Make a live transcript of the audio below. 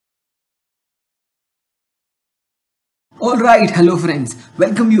Alright, hello friends,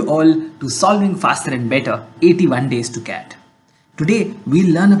 welcome you all to Solving Faster and Better 81 Days to CAT. Today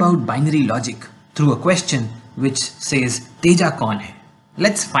we'll learn about binary logic through a question which says Teja Kaun hai?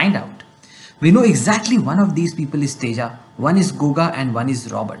 Let's find out. We know exactly one of these people is Teja, one is Goga and one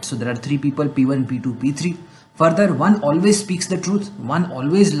is Robert. So there are three people, P1, P2, P3. Further, one always speaks the truth, one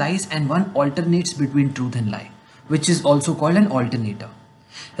always lies, and one alternates between truth and lie, which is also called an alternator.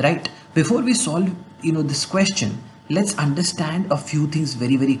 Right? Before we solve this question, let's understand a few things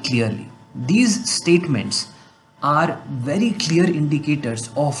very clearly. These statements are very clear indicators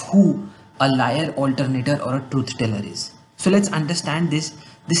of who a liar, alternator or a truth teller is. So let's understand this.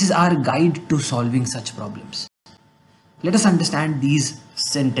 This is our guide to solving such problems. Let us understand these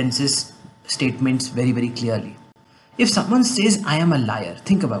statements very clearly. If someone says I am a liar,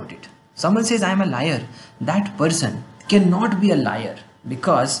 think about it. Someone says I am a liar, that person cannot be a liar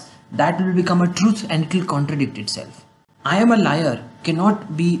because that will become a truth and it will contradict itself. I am a liar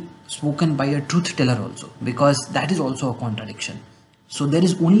cannot be spoken by a truth teller also because that is also a contradiction. So there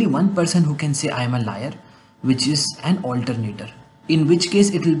is only one person who can say I am a liar, which is an alternator, in which case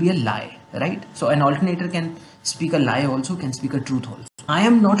it will be a lie, right? So an alternator can speak a lie also, can speak a truth also. I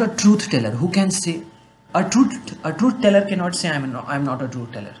am not a truth teller. Who can say? A truth teller cannot say I am not a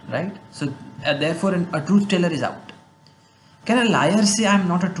truth teller, right? So therefore a truth teller is out. Can a liar say I am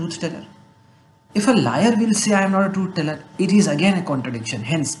not a truth teller? If a liar will say I am not a truth teller, it is again a contradiction.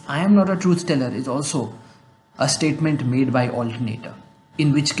 Hence, I am not a truth teller is also a statement made by alternator,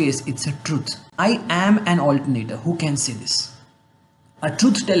 in which case it's a truth. I am an alternator. Who can say this? A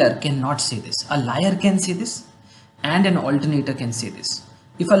truth teller cannot say this. A liar can say this and an alternator can say this.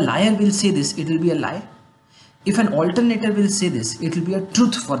 If a liar will say this, it will be a lie. If an alternator will say this, it will be a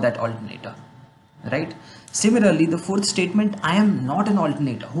truth for that alternator, right? Similarly, the fourth statement, I am not an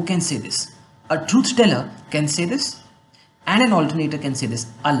alternator. Who can say this? A truth teller can say this and an alternator can say this.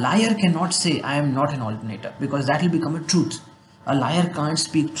 A liar cannot say I am not an alternator because that will become a truth. A liar can't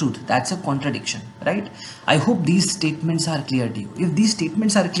speak truth. That's a contradiction, right? I hope these statements are clear to you. If these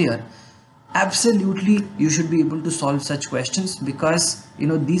statements are clear, absolutely you should be able to solve such questions because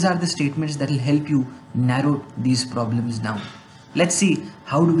these are the statements that will help you narrow these problems down. Let's see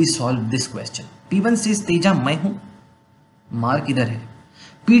how do we solve this question. P1 says Teja मैं हूँ, mark इधर है.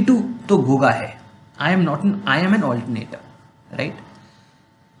 P2 तो गोगा है. I am an alternator, right?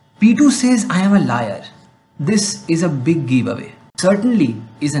 P2 says I am a liar. This is a big giveaway. Certainly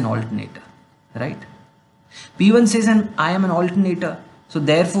is an alternator, right? P1 says I am an alternator. So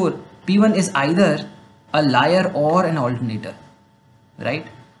therefore P1 is either a liar or an alternator, right?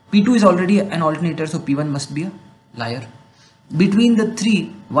 P2 is already an alternator, so P1 must be a liar. Between the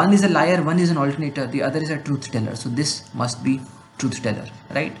three, one is a liar, one is an alternator, the other is a truth teller. So this must be truth teller,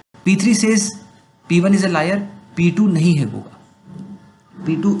 right? P3 says P1 is a liar, P2 नहीं है Goga.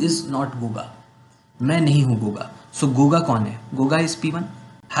 P2 is not Goga. मैं नहीं हूँ Goga. So Goga कौन है? Goga is P1.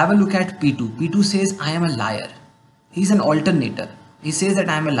 Have a look at P2. P2 says I am a liar. He is an alternator. He says that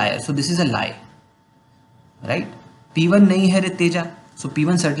I am a liar. So this is a lie, right? P1 नहीं है रे Teja. So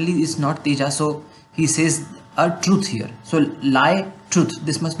P1 certainly is not Teja. So he says a truth here. So lie, truth.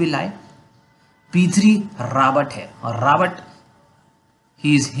 This must be lie. P3 Robert है. और Robert,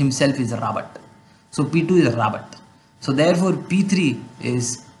 he is himself is a Robert. So P2 is a Robert. So therefore P3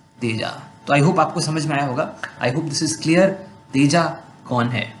 is Teja. तो I hope आपको समझ में आया होगा. I hope this is clear. Teja कौन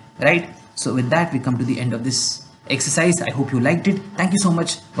है, right? So with that we come to the end of this exercise. I hope you liked it. Thank you so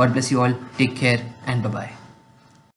much. God bless you all. Take care and bye-bye.